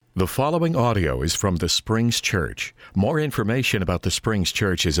The following audio is from the Springs Church. More information about the Springs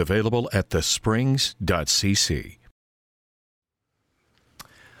Church is available at thesprings.cc.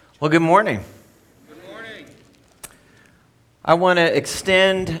 Well, good morning. Good morning. I want to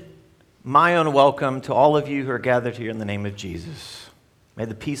extend my own welcome to all of you who are gathered here in the name of Jesus. May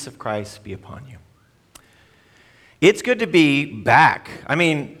the peace of Christ be upon you. It's good to be back. I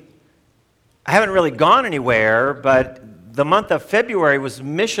haven't really gone anywhere, but the month of February was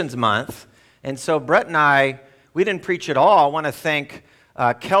Missions Month, and so Brett and I, we didn't preach at all. I want to thank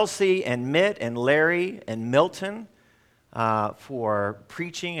Kelsey and Mitt and Larry and Milton for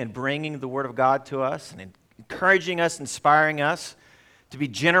preaching and bringing the Word of God to us and encouraging us, inspiring us to be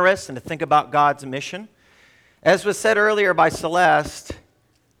generous and to think about God's mission. As was said earlier by Celeste,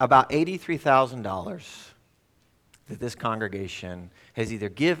 about $83,000 that this congregation has either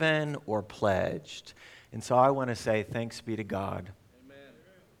given or pledged. And so I want to say thanks be to God Amen.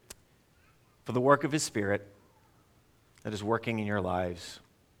 for the work of His Spirit that is working in your lives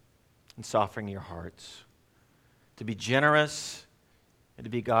and softening your hearts, to be generous and to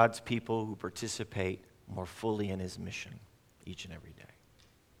be God's people who participate more fully in His mission each and every day.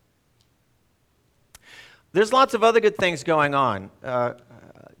 There's lots of other good things going on.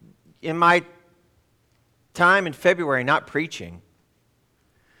 In my time in February not preaching,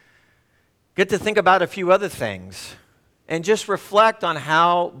 get to think about a few other things and just reflect on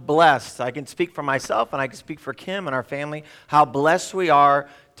how blessed, I can speak for myself and I can speak for Kim and our family, how blessed we are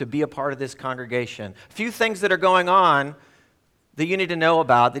to be a part of this congregation. A few things that are going on that you need to know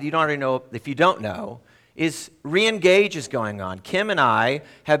about that you don't already know, if you don't know, is Re-Engage is going on. Kim and I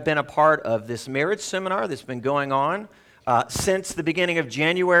have been a part of this marriage seminar that's been going on since the beginning of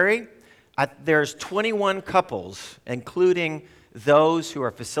January. There's 21 couples, including those who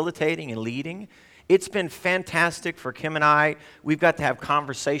are facilitating and leading. It's been fantastic for Kim and I. We've got to have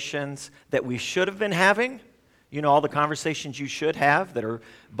conversations that we should have been having. You know, all the conversations you should have that are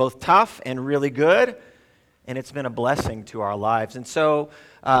both tough and really good. And it's been a blessing to our lives. And so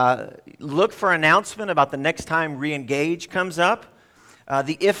look for an announcement about the next time Re-Engage comes up.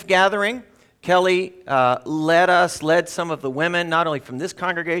 The IF gathering. Kelly led some of the women, not only from this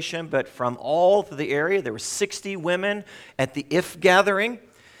congregation, but from all through the area. There were 60 women at the IF gathering.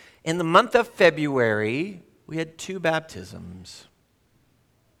 In the month of February, we had 2 baptisms.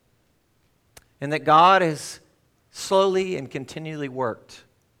 And that God has slowly and continually worked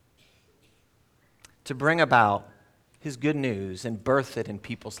to bring about His good news and birth it in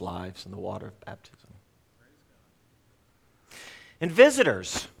people's lives in the water of baptism. And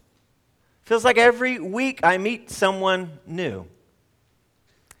visitors. Feels like every week I meet someone new.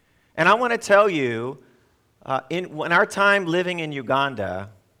 And I want to tell you, in our time living in Uganda,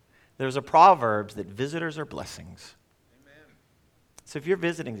 there's a proverb that visitors are blessings. Amen. So if you're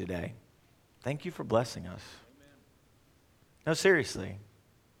visiting today, thank you for blessing us. Amen. No, seriously.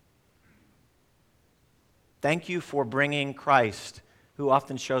 Thank you for bringing Christ, who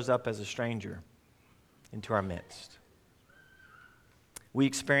often shows up as a stranger, into our midst. We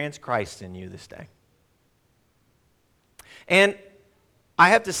experience Christ in you this day. And I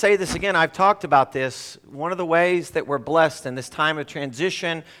have to say this again, I've talked about this. One of the ways that we're blessed in this time of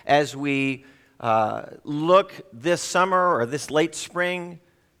transition as we look this summer or this late spring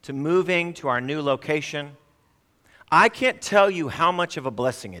to moving to our new location, I can't tell you how much of a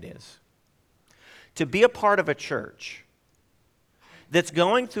blessing it is to be a part of a church that's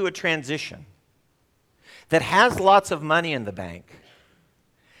going through a transition, that has lots of money in the bank.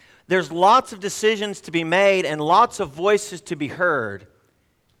 There's lots of decisions to be made and lots of voices to be heard.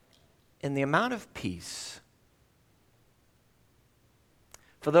 And the amount of peace.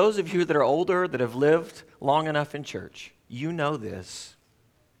 For those of you that are older, that have lived long enough in church, you know this.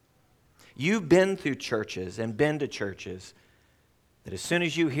 You've been through churches and been to churches that as soon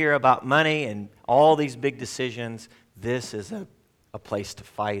as you hear about money and all these big decisions, this is a place to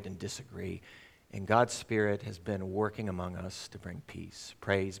fight and disagree. And God's Spirit has been working among us to bring peace.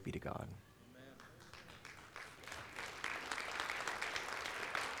 Praise be to God. Amen.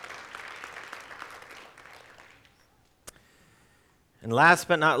 And last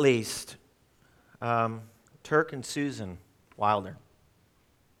but not least, Turk and Susan Wilder.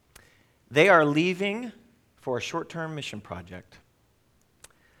 They are leaving for a short-term mission project.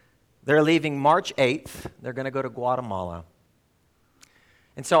 They're leaving March 8th. They're going to go to Guatemala.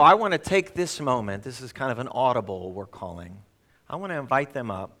 And so I want to take this moment, this is kind of an audible we're calling. I want to invite them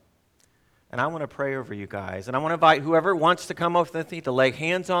up, and I want to pray over you guys. And I want to invite whoever wants to come up with me to lay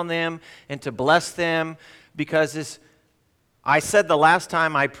hands on them and to bless them, because I said the last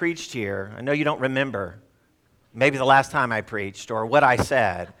time I preached here, I know you don't remember, maybe the last time I preached or what I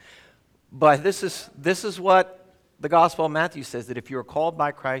said. But this is what the Gospel of Matthew says, that if you are called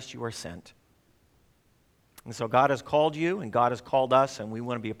by Christ, you are sent. And so God has called you and God has called us, and we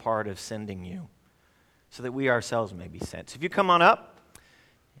want to be a part of sending you so that we ourselves may be sent. So if you come on up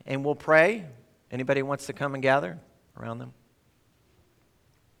and we'll pray. Anybody wants to come and gather around them?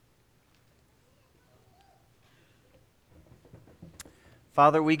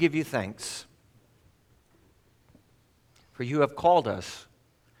 Father, we give you thanks, for you have called us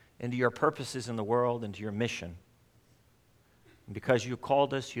into your purposes in the world, into your mission. And because you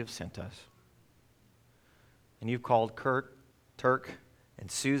called us, you have sent us. And you've called Kurt, Turk,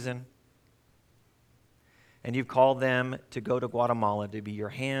 and Susan. And you've called them to go to Guatemala to be your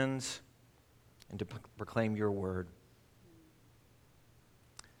hands and to proclaim your word.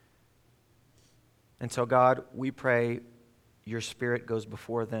 And so, God, we pray your Spirit goes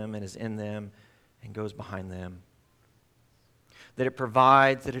before them and is in them and goes behind them. That it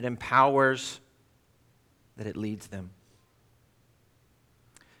provides, that it empowers, that it leads them.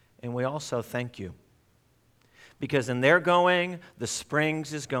 And we also thank you, because in their going, the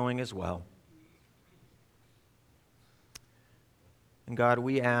Springs is going as well. And God,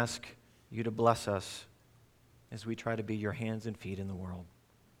 we ask you to bless us as we try to be your hands and feet in the world.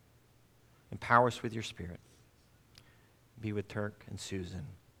 Empower us with your Spirit. Be with Turk and Susan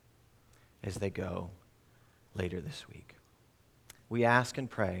as they go later this week. We ask and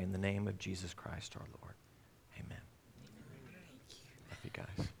pray in the name of Jesus Christ our Lord. Amen. Love you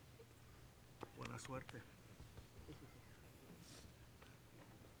guys. Buena suerte.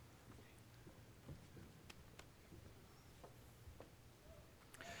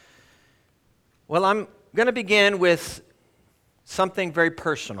 Well, I'm going to begin with something very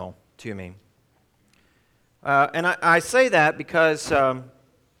personal to me. And I say that because I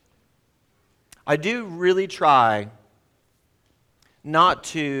do really try not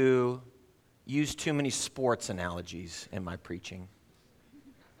to use too many sports analogies in my preaching.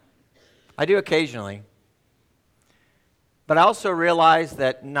 I do occasionally. But I also realize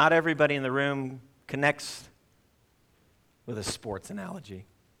that not everybody in the room connects with a sports analogy.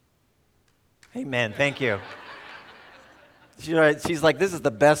 Amen. Thank you. She's like, this is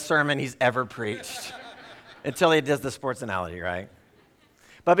the best sermon he's ever preached. Until he does the sports analogy, right?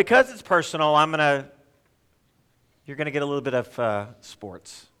 But because it's personal, you're going to get a little bit of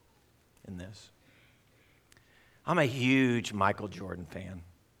sports in this. I'm a huge Michael Jordan fan.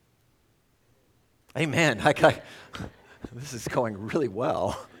 Amen. This is going really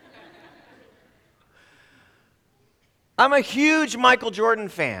well. I'm a huge Michael Jordan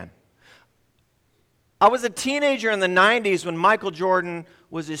fan. I was a teenager in the 90s when Michael Jordan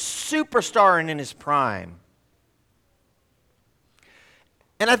was a superstar and in his prime.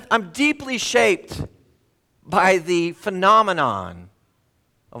 And I'm deeply shaped by the phenomenon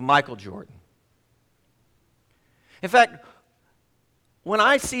of Michael Jordan. In fact, when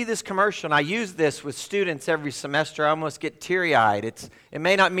I see this commercial, and I use this with students every semester, I almost get teary-eyed. It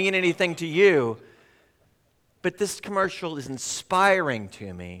may not mean anything to you, but this commercial is inspiring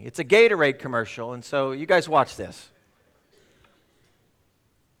to me. It's a Gatorade commercial, and so you guys watch this.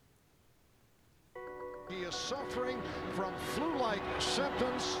 He is suffering from flu-like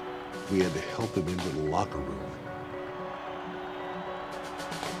symptoms. We had to help him into the locker room.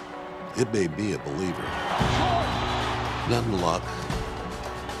 It may be a believer. Not in luck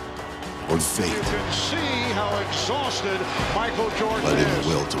or fate. You can see how exhausted Michael Jordan but in is. the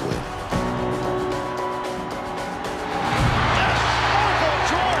will to win. Michael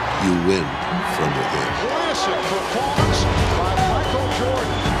Jordan! You win from within. Classic performance by Michael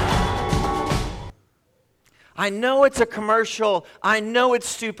Jordan. I know it's a commercial. I know it's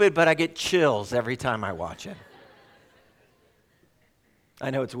stupid, but I get chills every time I watch it. I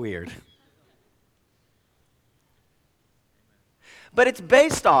know it's weird. But it's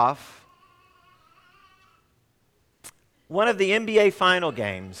based off one of the NBA final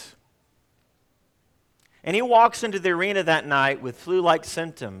games. And he walks into the arena that night with flu-like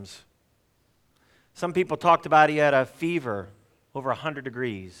symptoms. Some people talked about he had a fever over 100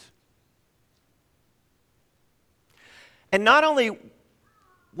 degrees. And not only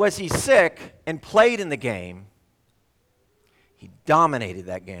was he sick and played in the game, he dominated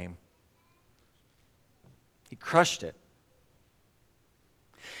that game. He crushed it.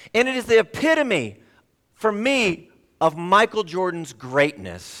 And it is the epitome, for me, of Michael Jordan's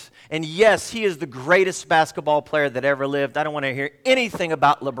greatness. And yes, he is the greatest basketball player that ever lived. I don't want to hear anything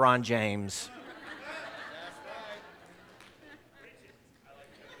about LeBron James.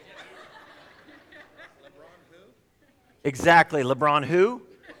 Exactly. LeBron who?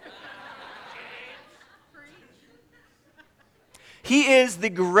 He is the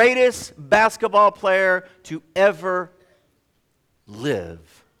greatest basketball player to ever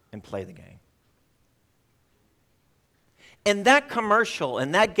live and play the game. And that commercial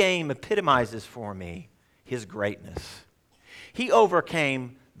and that game epitomizes for me his greatness. He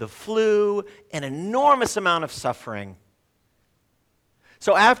overcame the flu, an enormous amount of suffering.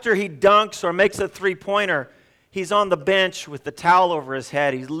 So after he dunks or makes a three-pointer, he's on the bench with the towel over his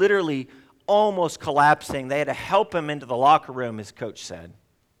head. He's literally almost collapsing. They had to help him into the locker room, his coach said.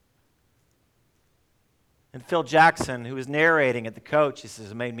 And Phil Jackson, who was narrating it, the coach, he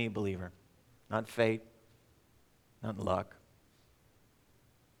says, it made me a believer. Not in fate, not in luck,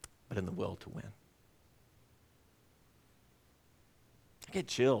 but in the will to win. I get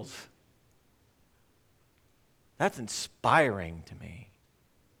chills. That's inspiring to me.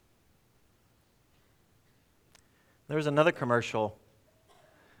 There was another commercial,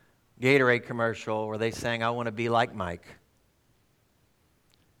 Gatorade commercial, where they sang, I want to be like Mike.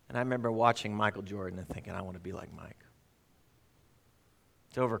 And I remember watching Michael Jordan and thinking, I want to be like Mike.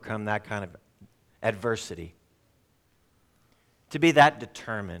 To overcome that kind of adversity. To be that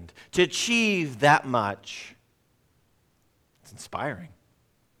determined. To achieve that much. It's inspiring.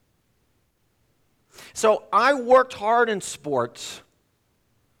 So I worked hard in sports.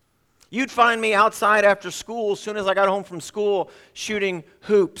 You'd find me outside after school, as soon as I got home from school, shooting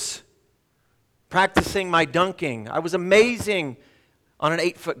hoops, practicing my dunking. I was amazing on an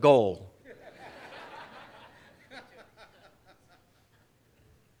 8-foot goal.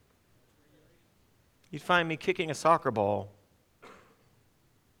 You'd find me kicking a soccer ball.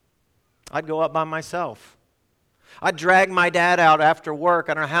 I'd go up by myself. I'd drag my dad out after work.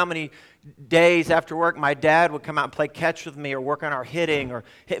 I don't know how many days after work my dad would come out and play catch with me or work on our hitting or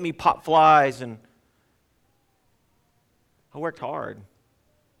hit me pop flies. And I worked hard.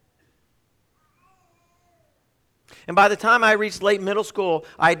 And by the time I reached late middle school,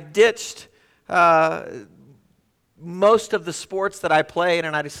 I ditched most of the sports that I played,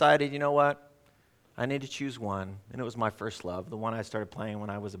 and I decided, you know what? I need to choose one. And it was my first love, the one I started playing when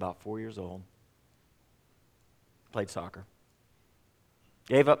I was about 4 years old. Played soccer.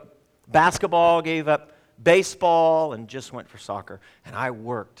 Gave up basketball, gave up baseball, and just went for soccer. And I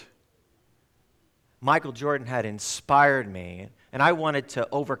worked. Michael Jordan had inspired me, and I wanted to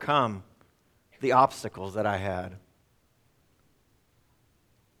overcome the obstacles that I had.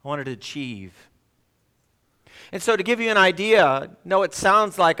 I wanted to achieve. And so to give you an idea, no, it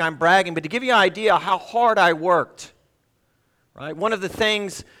sounds like I'm bragging, but to give you an idea how hard I worked, right? One of the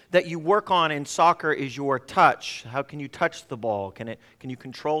things that you work on in soccer is your touch. How can you touch the ball? Can you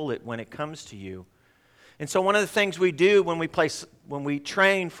control it when it comes to you? And so one of the things we do when we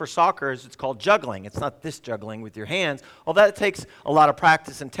train for soccer is it's called juggling. It's not this juggling with your hands, although that takes a lot of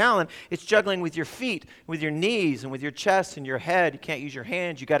practice and talent. It's juggling with your feet, with your knees, and with your chest and your head. You can't use your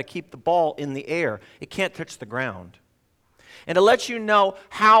hands. You got to keep the ball in the air. It can't touch the ground. And to let you know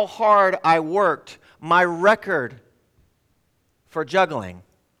how hard I worked, my record for juggling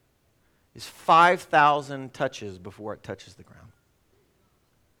is 5,000 touches before it touches the ground.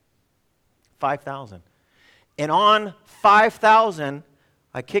 5,000. And on 5,000,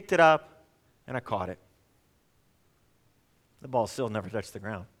 I kicked it up and I caught it. The ball still never touched the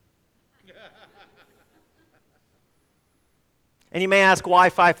ground. And you may ask why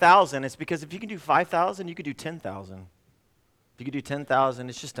 5,000? It's because if you can do 5,000, you could do 10,000. If you could do 10,000,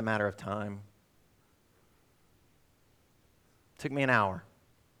 it's just a matter of time. It took me an hour.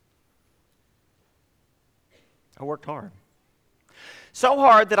 I worked hard. So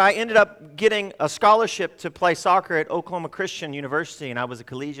hard that I ended up getting a scholarship to play soccer at Oklahoma Christian University, and I was a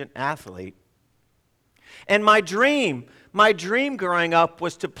collegiate athlete. And my dream growing up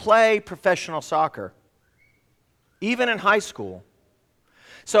was to play professional soccer, even in high school.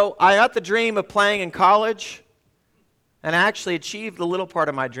 So I got the dream of playing in college, and I actually achieved the little part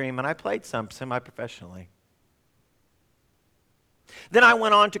of my dream, and I played some semi-professionally. Then I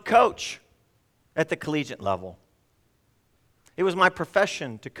went on to coach at the collegiate level. It was my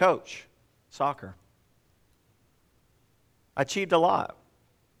profession to coach soccer. I achieved a lot.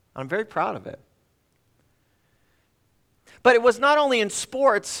 I'm very proud of it. But it was not only in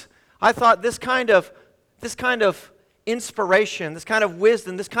sports. I thought this kind of inspiration, this kind of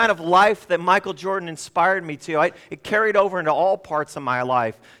wisdom, this kind of life that Michael Jordan inspired me to, it carried over into all parts of my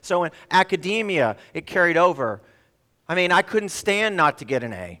life. So in academia, it carried over. I mean, I couldn't stand not to get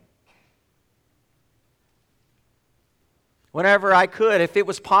an A. Whenever I could, if it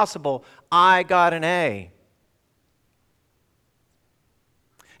was possible, I got an A.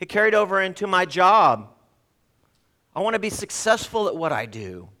 It carried over into my job. I want to be successful at what I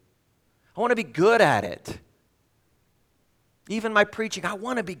do. I want to be good at it. Even my preaching, I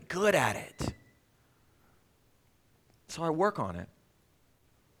want to be good at it. So I work on it.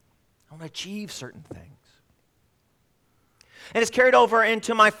 I want to achieve certain things. And it's carried over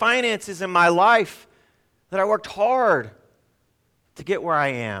into my finances and my life that I worked hard to get where I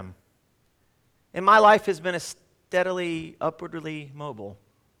am. And my life has been a steadily, upwardly mobile,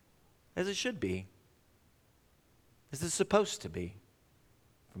 as it should be, as it's supposed to be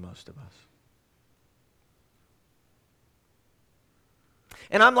for most of us.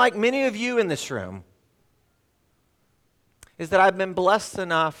 And I'm like many of you in this room, is that I've been blessed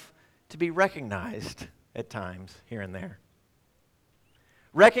enough to be recognized at times here and there.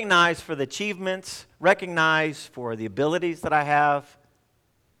 Recognized for the achievements, recognized for the abilities that I have.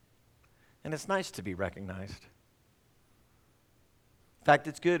 And it's nice to be recognized. In fact,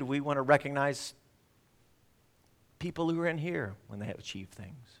 it's good. We want to recognize people who are in here when they have achieved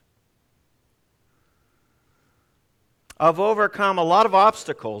things. I've overcome a lot of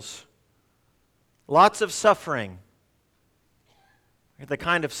obstacles, lots of suffering. The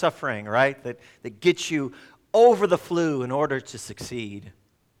kind of suffering, right, that gets you over the flu in order to succeed.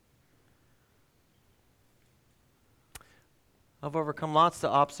 I've overcome lots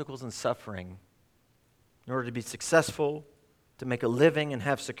of obstacles and suffering in order to be successful, to make a living and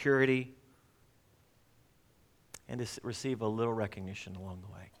have security, and to receive a little recognition along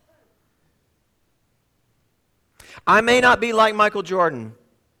the way. I may not be like Michael Jordan,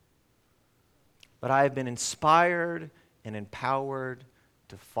 but I have been inspired and empowered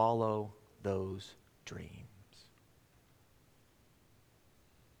to follow those dreams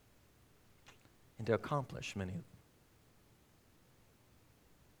and to accomplish many of them.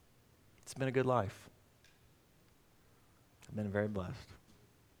 It's been a good life. I've been very blessed.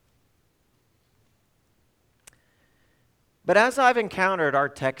 But as I've encountered our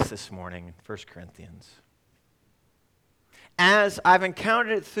text this morning in 1 Corinthians, as I've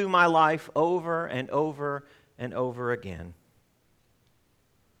encountered it through my life over and over and over again,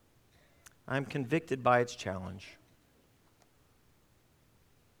 I'm convicted by its challenge.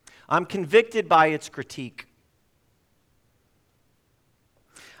 I'm convicted by its critique.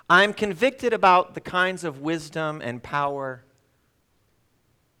 I'm convicted about the kinds of wisdom and power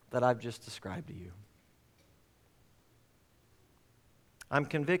that I've just described to you. I'm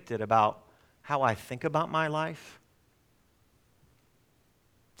convicted about how I think about my life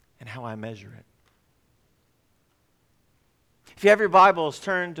and how I measure it. If you have your Bibles,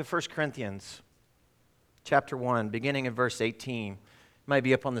 turn to 1 Corinthians chapter 1, beginning in verse 18. It might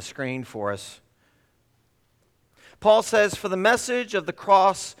be up on the screen for us. Paul says, "For the message of the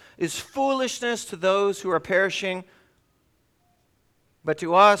cross is foolishness to those who are perishing, but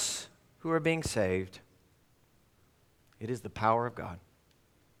to us who are being saved, it is the power of God.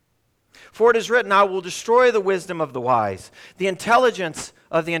 For it is written, I will destroy the wisdom of the wise. The intelligence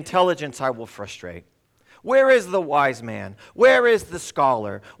of the intelligent I will frustrate. Where is the wise man? Where is the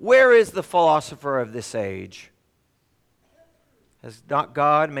scholar? Where is the philosopher of this age? Has not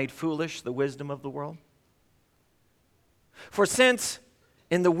God made foolish the wisdom of the world? For since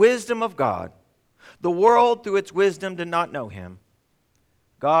in the wisdom of God, the world through its wisdom did not know him,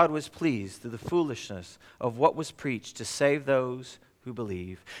 God was pleased through the foolishness of what was preached to save those who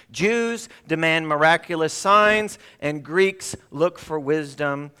believe. Jews demand miraculous signs, and Greeks look for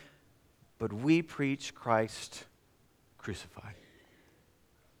wisdom, but we preach Christ crucified,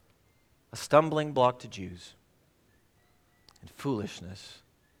 a stumbling block to Jews and foolishness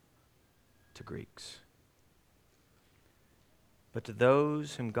to Greeks. But to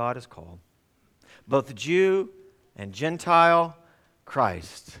those whom God has called, both Jew and Gentile,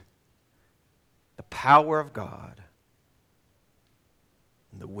 Christ, the power of God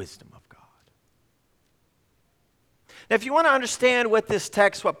and the wisdom of God." Now, if you want to understand what this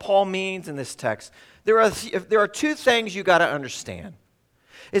text, what Paul means in this text, there are two things you got to understand.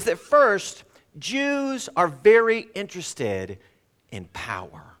 Is that first, Jews are very interested in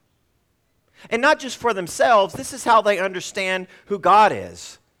power. And not just for themselves, this is how they understand who God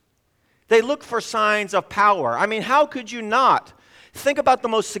is. They look for signs of power. I mean, how could you not? Think about the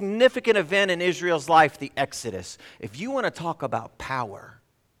most significant event in Israel's life, the Exodus. If you want to talk about power,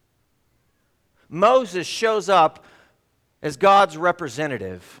 Moses shows up as God's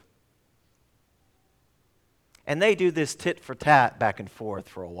representative. And they do this tit for tat back and forth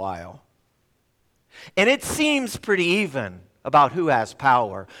for a while. And it seems pretty even about who has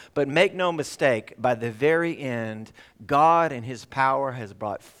power. But make no mistake, by the very end, God in his power has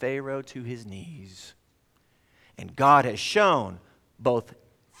brought Pharaoh to his knees. And God has shown both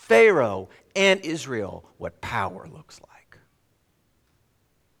Pharaoh and Israel what power looks like.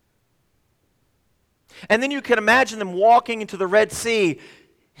 And then you can imagine them walking into the Red Sea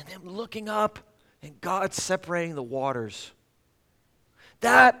and them looking up and God separating the waters.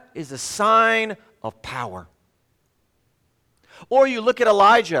 That is a sign of power. Or you look at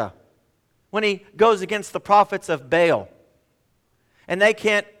Elijah when he goes against the prophets of Baal. And they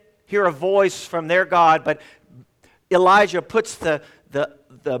can't hear a voice from their God, but Elijah puts the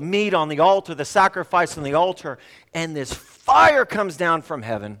meat on the altar, the sacrifice on the altar, and this fire comes down from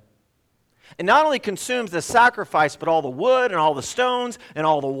heaven. And not only consumes the sacrifice, but all the wood and all the stones and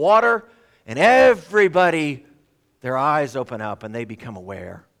all the water. And everybody, their eyes open up and they become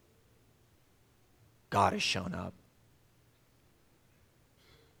aware. God has shown up.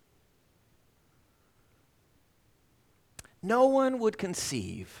 No one would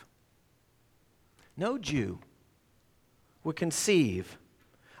conceive, no Jew would conceive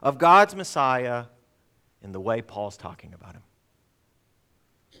of God's Messiah in the way Paul's talking about him.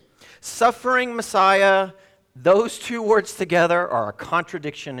 Suffering Messiah, those two words together are a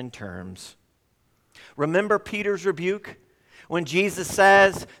contradiction in terms. Remember Peter's rebuke when Jesus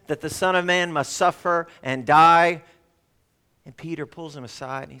says that the Son of Man must suffer and die? And Peter pulls him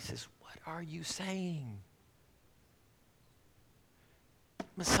aside and he says, "What are you saying?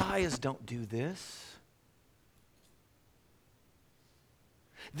 Messiahs don't do this.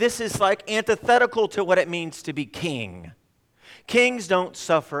 This is like antithetical to what it means to be king. Kings don't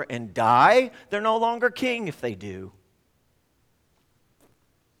suffer and die. They're no longer king if they do."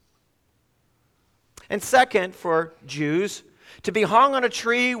 And second, for Jews, to be hung on a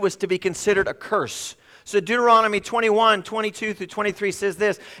tree was to be considered a curse. So Deuteronomy 21, 22 through 23 says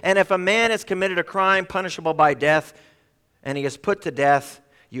this, "And if a man has committed a crime punishable by death, and he is put to death,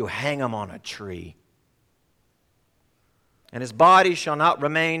 you hang him on a tree. And his body shall not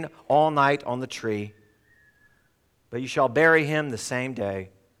remain all night on the tree, but you shall bury him the same day,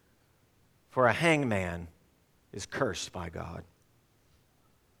 for a hangman is cursed by God.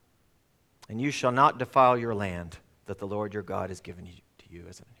 And you shall not defile your land that the Lord your God has given to you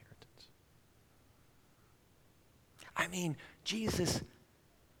as an inheritance." I mean, Jesus'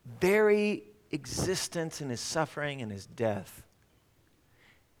 very existence and his suffering and his death,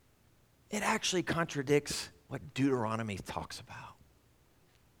 it actually contradicts what Deuteronomy talks about.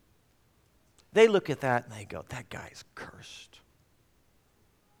 They look at that and they go, that guy's cursed.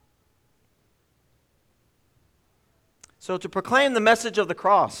 So to proclaim the message of the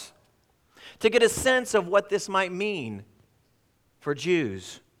cross, to get a sense of what this might mean for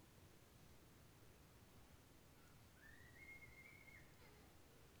Jews,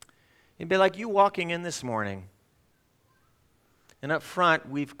 it'd be like you walking in this morning, and up front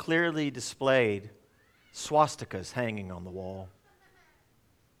we've clearly displayed swastikas hanging on the wall.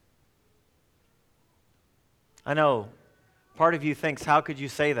 I know part of you thinks, how could you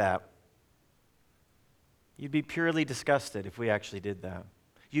say that? You'd be purely disgusted if we actually did that.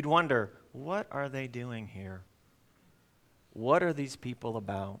 You'd wonder, what are they doing here? What are these people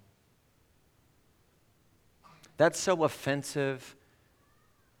about? That's so offensive,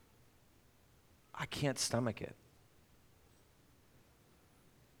 I can't stomach it.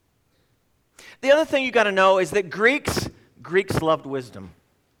 The other thing you got to know is that Greeks loved wisdom.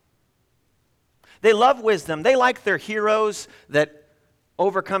 They love wisdom. They like their heroes that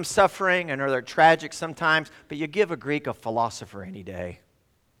overcome suffering and are they're tragic sometimes, but you give a Greek a philosopher any day.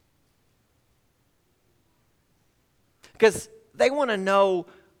 Because they want to know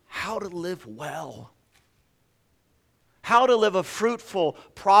how to live well, how to live a fruitful,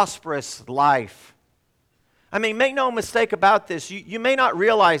 prosperous life. I mean, make no mistake about this. You may not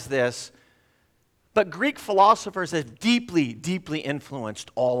realize this, but Greek philosophers have deeply, deeply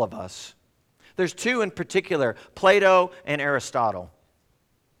influenced all of us. There's two in particular, Plato and Aristotle.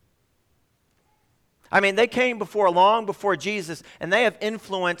 I mean, they came long before Jesus, and they have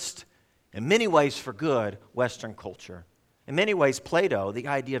influenced, in many ways for good, Western culture. In many ways, Plato, the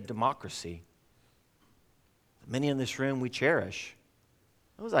idea of democracy, many in this room we cherish.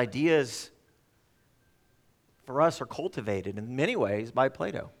 Those ideas for us are cultivated in many ways by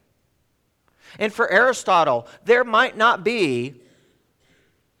Plato. And for Aristotle, there might not be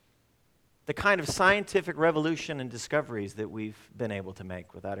the kind of scientific revolution and discoveries that we've been able to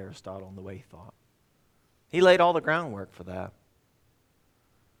make without Aristotle and the way he thought. He laid all the groundwork for that.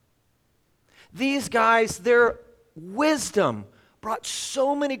 These guys, their wisdom brought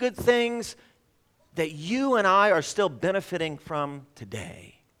so many good things that you and I are still benefiting from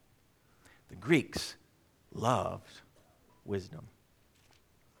today. The Greeks loved wisdom.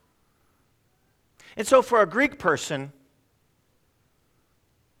 And so for a Greek person,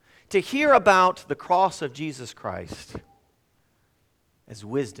 to hear about the cross of Jesus Christ as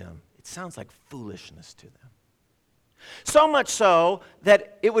wisdom it sounds like foolishness to them. So much so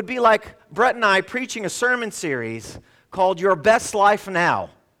that it would be like Brett and I preaching a sermon series called Your Best Life Now.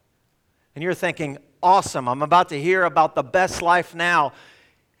 And you're thinking, awesome, I'm about to hear about the best life now.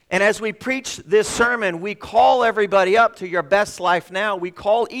 And as we preach this sermon, we call everybody up to your best life now. We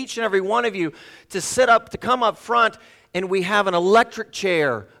call each and every one of you to sit up, to come up front, and we have an electric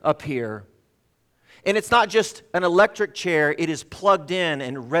chair up here. And it's not just an electric chair, it is plugged in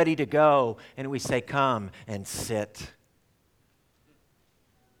and ready to go. And we say, come and sit.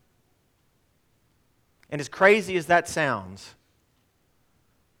 And as crazy as that sounds,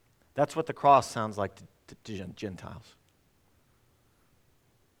 that's what the cross sounds like to Gentiles.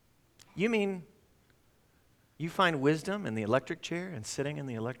 You mean you find wisdom in the electric chair and sitting in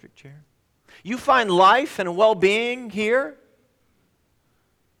the electric chair? You find life and well-being here?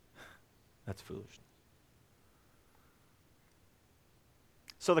 That's foolishness.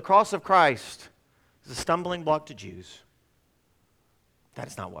 So the cross of Christ is a stumbling block to Jews. That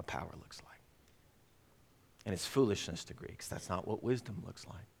is not what power looks like. And it's foolishness to Greeks. That's not what wisdom looks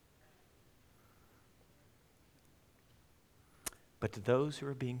like. But to those who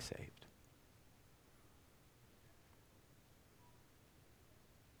are being saved,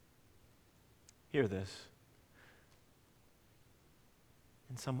 hear this.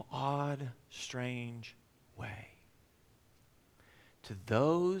 In some odd, strange way, to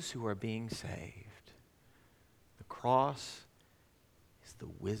those who are being saved, the cross is the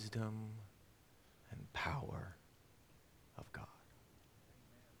wisdom and power of God.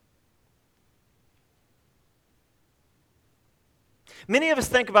 Many of us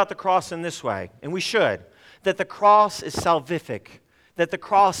think about the cross in this way, and we should, that the cross is salvific, that the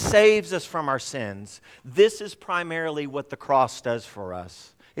cross saves us from our sins. This is primarily what the cross does for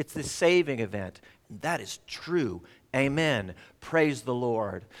us. It's the saving event. That is true. Amen. Praise the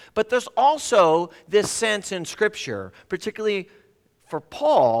Lord. But there's also this sense in Scripture, particularly for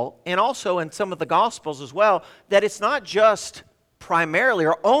Paul, and also in some of the Gospels as well, that it's not just primarily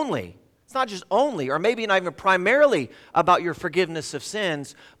or only, it's not just only, or maybe not even primarily about your forgiveness of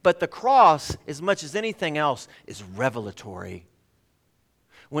sins, but the cross, as much as anything else, is revelatory.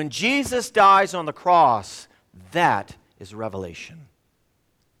 When Jesus dies on the cross, that is revelation.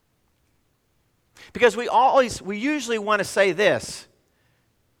 Because we usually want to say this,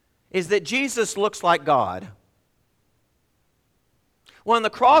 is that Jesus looks like God. Well, on the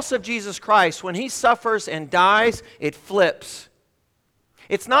cross of Jesus Christ, when he suffers and dies, it flips.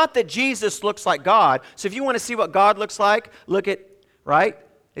 It's not that Jesus looks like God. So if you want to see what God looks like, look at, right?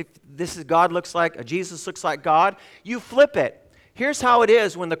 If this is God looks like, Jesus looks like God, you flip it. Here's how it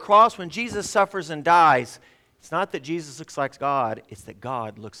is when Jesus suffers and dies. It's not that Jesus looks like God, it's that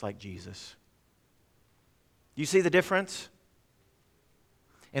God looks like Jesus. You see the difference?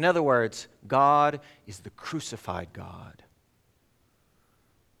 In other words, God is the crucified God.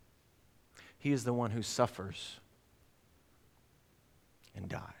 He is the one who suffers and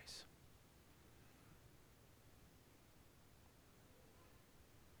dies.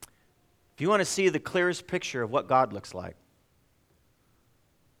 If you want to see the clearest picture of what God looks like,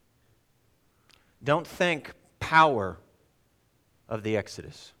 don't think power of the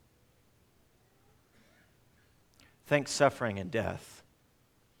Exodus. Think suffering and death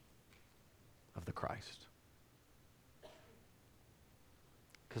of the Christ.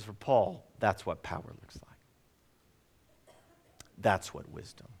 Because for Paul, that's what power looks like. That's what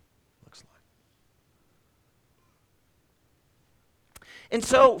wisdom looks like. And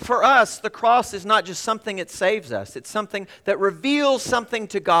so for us, the cross is not just something that saves us. It's something that reveals something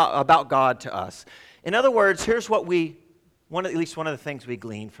to God, about God to us. In other words, here's what at least one of the things we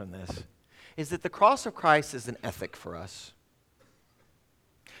glean from this, is that the cross of Christ is an ethic for us.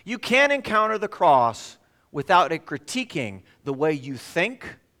 You can't encounter the cross without it critiquing the way you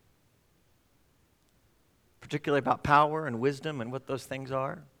think, particularly about power and wisdom and what those things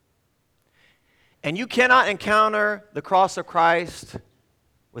are. And you cannot encounter the cross of Christ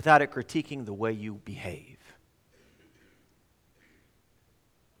without it critiquing the way you behave.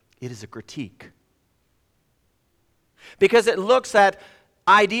 It is a critique. Because it looks at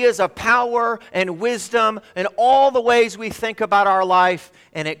ideas of power and wisdom and all the ways we think about our life,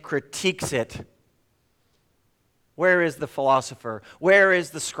 and it critiques it. Where is the philosopher? Where is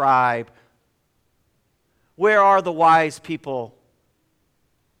the scribe? Where are the wise people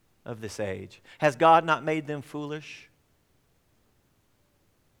of this age? Has God not made them foolish?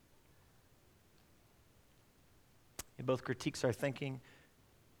 It both critiques our thinking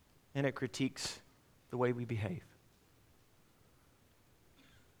and it critiques the way we behave.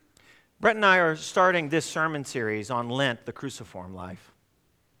 Brett and I are starting this sermon series on LENT, the Cruciform Life.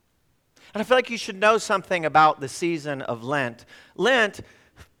 And I feel like you should know something about the season of Lent. Lent,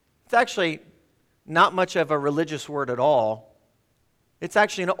 it's actually not much of a religious word at all. It's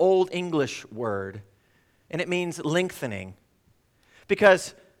actually an Old English word, and it means lengthening.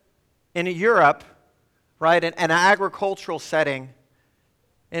 Because in Europe, right, in an agricultural setting,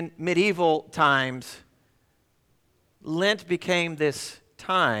 in medieval times, Lent became this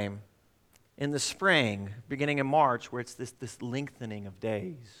time in the spring, beginning in March, where it's this lengthening of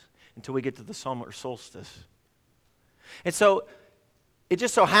days until we get to the summer solstice. And so it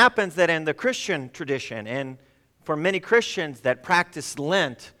just so happens that in the Christian tradition, and for many Christians that practice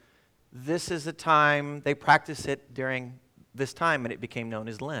Lent, this is a time, they practice it during this time, and it became known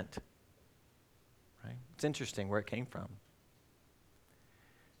as Lent. Right? It's interesting where it came from.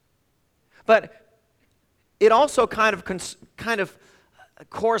 But it also kind of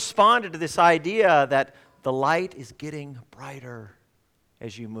corresponded to this idea that the light is getting brighter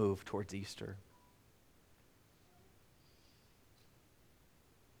as you move towards Easter.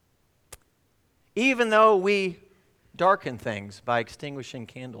 Even though we darken things by extinguishing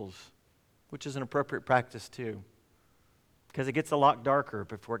candles, which is an appropriate practice too, because it gets a lot darker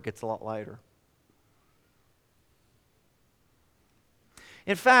before it gets a lot lighter.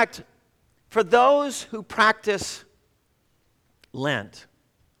 In fact, for those who practice Lent,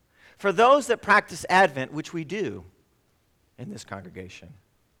 for those that practice Advent, which we do in this congregation,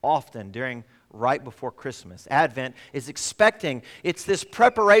 often right before Christmas. Advent is expecting. It's this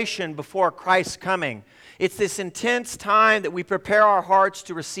preparation before Christ's coming. It's this intense time that we prepare our hearts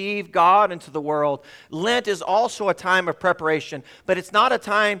to receive God into the world. Lent is also a time of preparation, but it's not a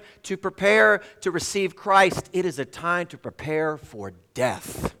time to prepare to receive Christ. It is a time to prepare for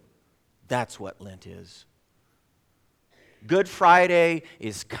death. That's what Lent is. Good Friday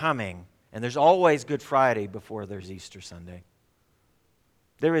is coming, and there's always Good Friday before there's Easter Sunday.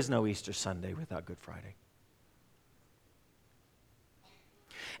 There is no Easter Sunday without Good Friday.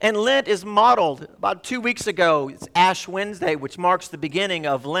 And Lent is modeled. About 2 weeks ago, it's Ash Wednesday, which marks the beginning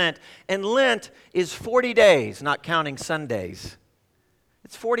of Lent. And Lent is 40 days, not counting Sundays.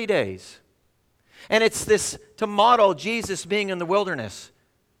 It's 40 days. And it's this to model Jesus being in the wilderness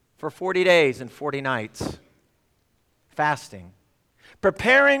for 40 days and 40 nights, fasting,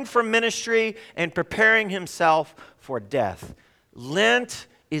 preparing for ministry and preparing himself for death. Lent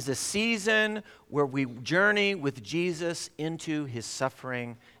is a season where we journey with Jesus into his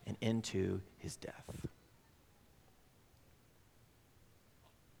suffering and into his death.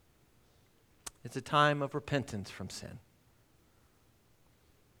 It's a time of repentance from sin.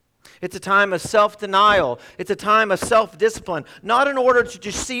 It's a time of self-denial. It's a time of self-discipline, not in order to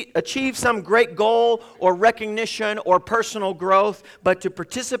just achieve some great goal or recognition or personal growth, but to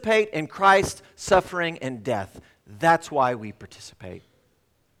participate in Christ's suffering and death. That's why we participate.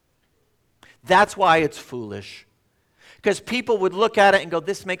 That's why it's foolish. Because people would look at it and go,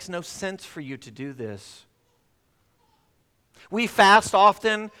 this makes no sense for you to do this. We fast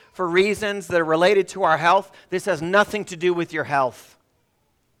often for reasons that are related to our health. This has nothing to do with your health.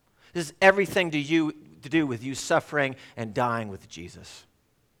 This is everything to do with you suffering and dying with Jesus.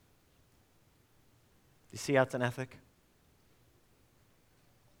 You see how it's an ethic?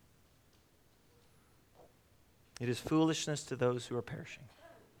 It is foolishness to those who are perishing.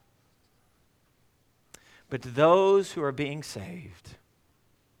 But to those who are being saved,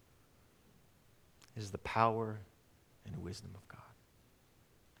 it is the power and wisdom of God.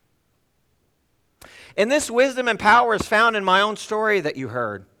 And this wisdom and power is found in my own story that you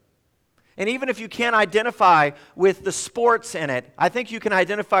heard. And even if you can't identify with the sports in it, I think you can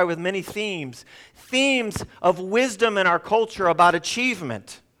identify with many themes. Themes of wisdom in our culture about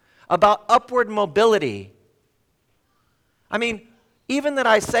achievement, about upward mobility. I mean, even that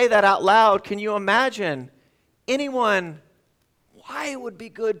I say that out loud, can you imagine anyone, why it would be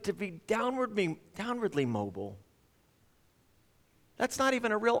good to be downwardly mobile? That's not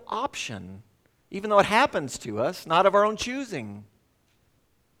even a real option, even though it happens to us, not of our own choosing.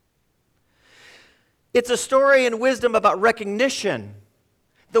 It's a story in wisdom about recognition.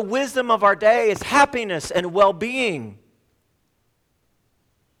 The wisdom of our day is happiness and well-being.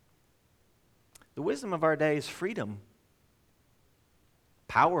 The wisdom of our day is freedom.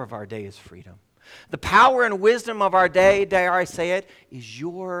 Power of our day is freedom. The power and wisdom of our day, dare I say it, is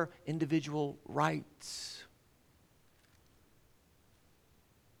your individual rights.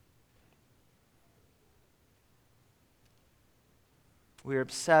 We are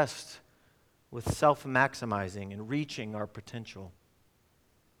obsessed with self-maximizing and reaching our potential.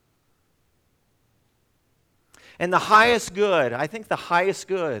 And the highest good, I think the highest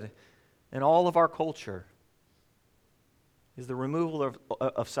good in all of our culture is the removal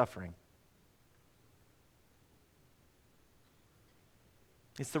of suffering.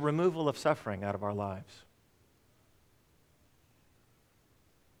 It's the removal of suffering out of our lives.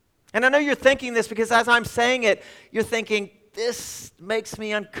 And I know you're thinking this because as I'm saying it, you're thinking, this makes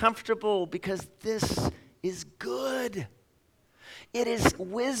me uncomfortable because this is good. It is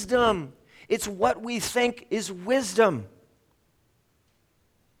wisdom. It's what we think is wisdom.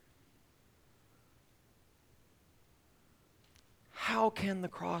 How can the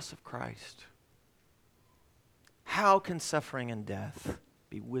cross of Christ, how can suffering and death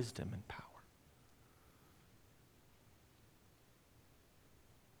be wisdom and power?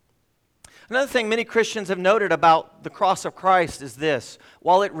 Another thing many Christians have noted about the cross of Christ is this.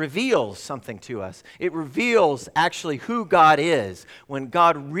 While it reveals something to us, it reveals actually who God is. When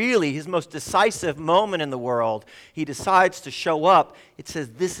God really, his most decisive moment in the world, he decides to show up, it says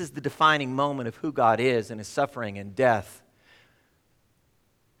this is the defining moment of who God is and his suffering and death.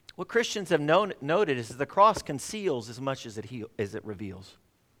 What Christians have noted is that the cross conceals as much as it reveals.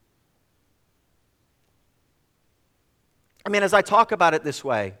 I mean, as I talk about it this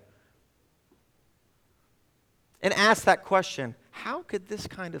way, and ask that question, how could this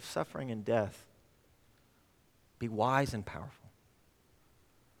kind of suffering and death be wise and powerful?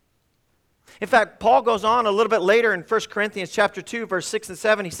 In fact, Paul goes on a little bit later in 1 Corinthians chapter 2, verse 6 and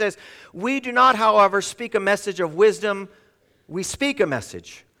 7. He says, we do not, however, speak a message of wisdom. We speak a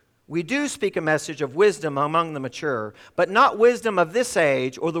message. We do speak a message of wisdom among the mature, but not wisdom of this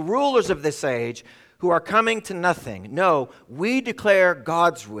age or the rulers of this age who are coming to nothing. No, we declare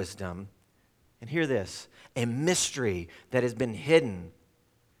God's wisdom. And hear this. A mystery that has been hidden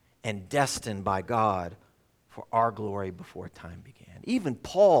and destined by God for our glory before time began. Even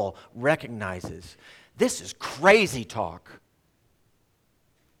Paul recognizes this is crazy talk.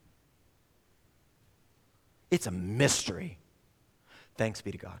 It's a mystery. Thanks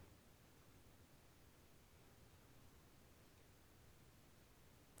be to God.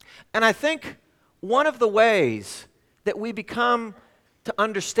 And I think one of the ways that we become to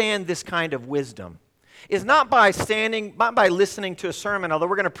understand this kind of wisdom is not by listening to a sermon, although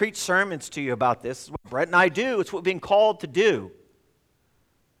we're going to preach sermons to you about this. It's what Brett and I do. It's what we're being called to do.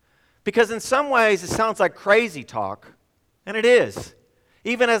 Because in some ways, it sounds like crazy talk, and it is.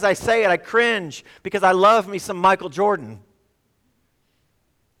 Even as I say it, I cringe because I love me some Michael Jordan.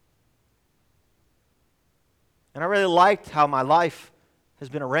 And I really liked how my life has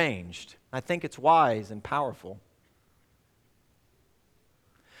been arranged. I think it's wise and powerful.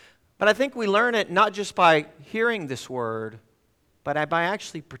 But I think we learn it not just by hearing this word, but by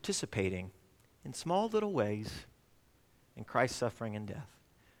actually participating in small little ways in Christ's suffering and death.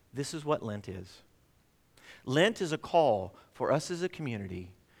 This is what Lent is. Lent is a call for us as a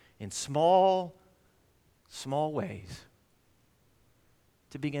community in small ways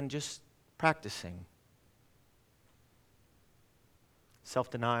to begin just practicing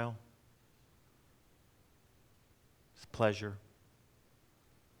self-denial, pleasure,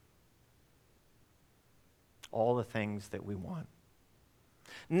 all the things that we want.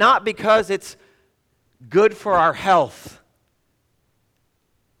 Not because it's good for our health,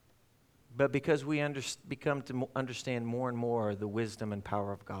 but because we become to understand more and more the wisdom and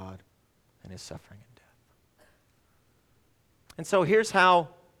power of God and his suffering and death. And so here's how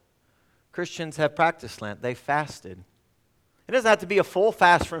Christians have practiced Lent. They fasted. It doesn't have to be a full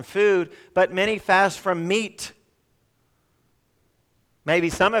fast from food, but many fast from meat. Maybe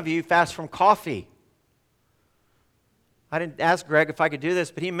some of you fast from coffee. I didn't ask Greg if I could do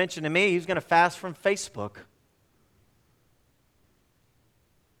this, but he mentioned to me he was going to fast from Facebook.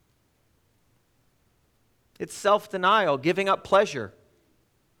 It's self-denial, giving up pleasure.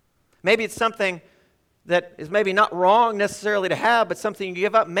 Maybe it's something that is maybe not wrong necessarily to have, but something you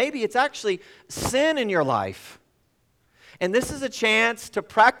give up. Maybe it's actually sin in your life. And this is a chance to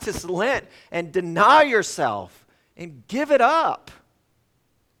practice Lent and deny yourself and give it up.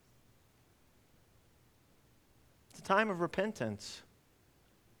 It's a time of repentance,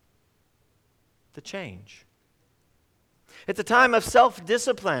 to change. It's a time of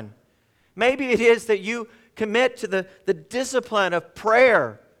self-discipline. Maybe it is that you commit to the discipline of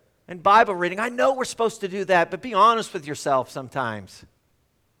prayer and Bible reading. I know we're supposed to do that, but be honest with yourself sometimes.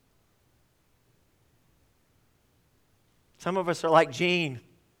 Some of us are like Gene.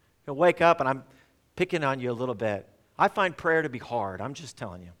 You'll wake up and I'm picking on you a little bit. I find prayer to be hard. I'm just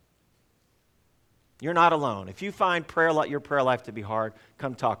telling you. You're not alone. If you find your prayer life to be hard,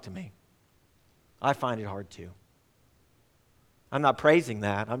 come talk to me. I find it hard too. I'm not praising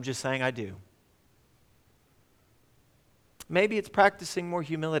that. I'm just saying I do. Maybe it's practicing more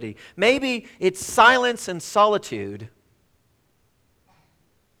humility. Maybe it's silence and solitude.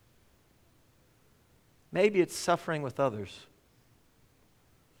 Maybe it's suffering with others.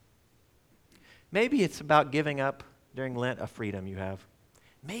 Maybe it's about giving up during Lent a freedom you have.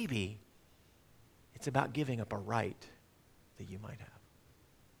 Maybe it's about giving up a right that you might have.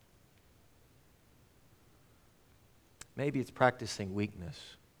 Maybe it's practicing weakness.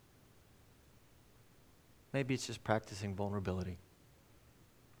 Maybe it's just practicing vulnerability.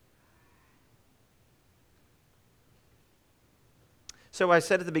 So I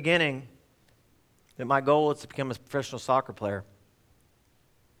said at the beginning that my goal is to become a professional soccer player.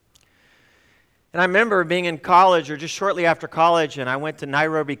 And I remember being in college, or just shortly after college, and I went to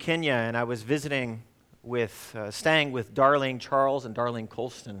Nairobi, Kenya, and I was staying with Darlene Charles and Darlene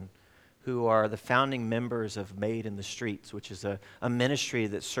Colston, who are the founding members of Made in the Streets, which is a ministry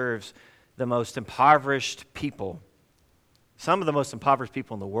that serves the most impoverished people, some of the most impoverished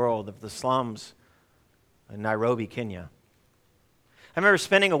people in the world, of the slums in Nairobi, Kenya. I remember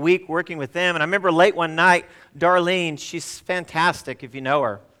spending a week working with them, and I remember late one night, Darlene, she's fantastic if you know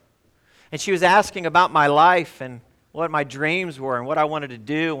her, and she was asking about my life and what my dreams were and what I wanted to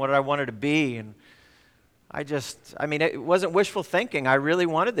do and what I wanted to be, and it wasn't wishful thinking. I really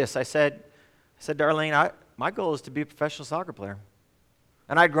wanted this. I said, Darlene, my goal is to be a professional soccer player.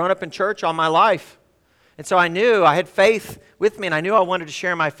 And I'd grown up in church all my life. And so I knew I had faith with me, and I knew I wanted to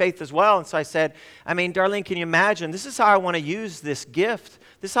share my faith as well. And so I said, Darlene, can you imagine? This is how I want to use this gift.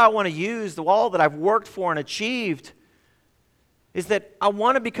 This is how I want to use all that I've worked for and achieved, is that I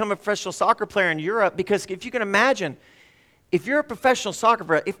want to become a professional soccer player in Europe, because if you can imagine, if you're a professional soccer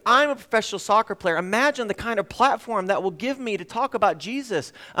player, if I'm a professional soccer player, imagine the kind of platform that will give me to talk about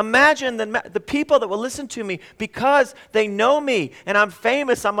Jesus. Imagine the people that will listen to me because they know me and I'm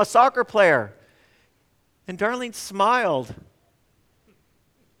famous, I'm a soccer player. And Darlene smiled.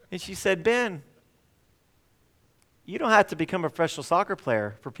 And she said, Ben, you don't have to become a professional soccer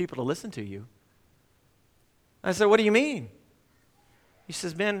player for people to listen to you. I said, what do you mean? He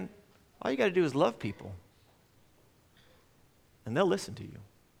says, Ben, all you got to do is love people. And they'll listen to you.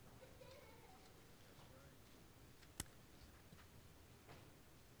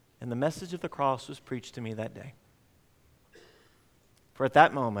 And the message of the cross was preached to me that day. For at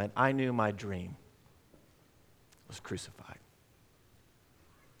that moment, I knew my dream was crucified.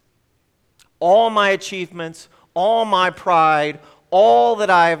 All my achievements, all my pride, all that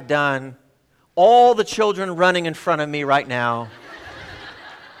I have done, all the children running in front of me right now,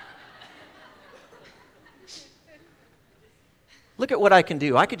 look at what I can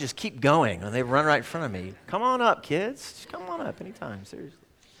do. I could just keep going and they run right in front of me. Come on up, kids. Just come on up anytime, seriously.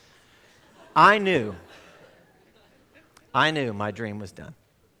 I knew my dream was done.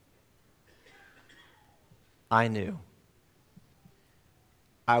 I knew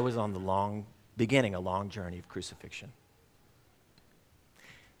I was on beginning a long journey of crucifixion.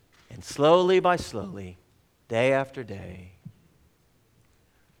 And slowly by slowly, day after day,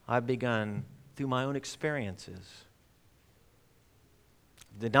 I've begun through my own experiences,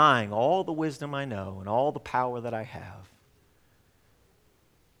 denying all the wisdom I know and all the power that I have,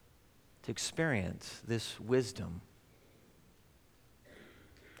 to experience this wisdom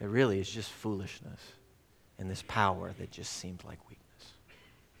that really is just foolishness, and this power that just seemed like weakness.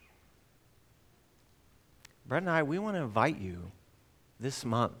 Brett and I, we want to invite you this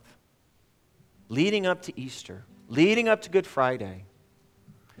month, leading up to Easter, leading up to Good Friday.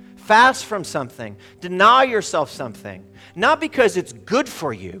 Fast from something. Deny yourself something. Not because it's good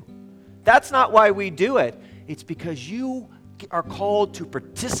for you. That's not why we do it. It's because you are called to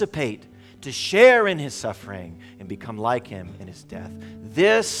participate, to share in His suffering, and become like Him in His death.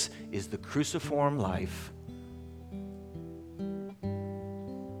 This is the Cruciform life.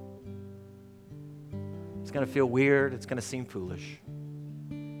 It's going to feel weird. It's going to seem foolish.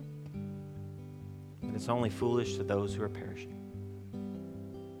 But it's only foolish to those who are perishing.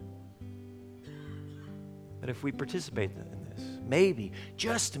 But if we participate in this, maybe,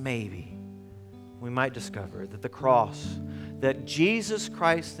 just maybe, we might discover that the cross, that Jesus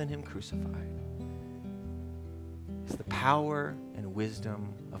Christ and Him crucified, is the power and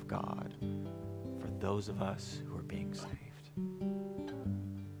wisdom of God for those of us who are being saved.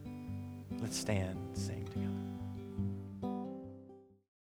 Let's stand and sing.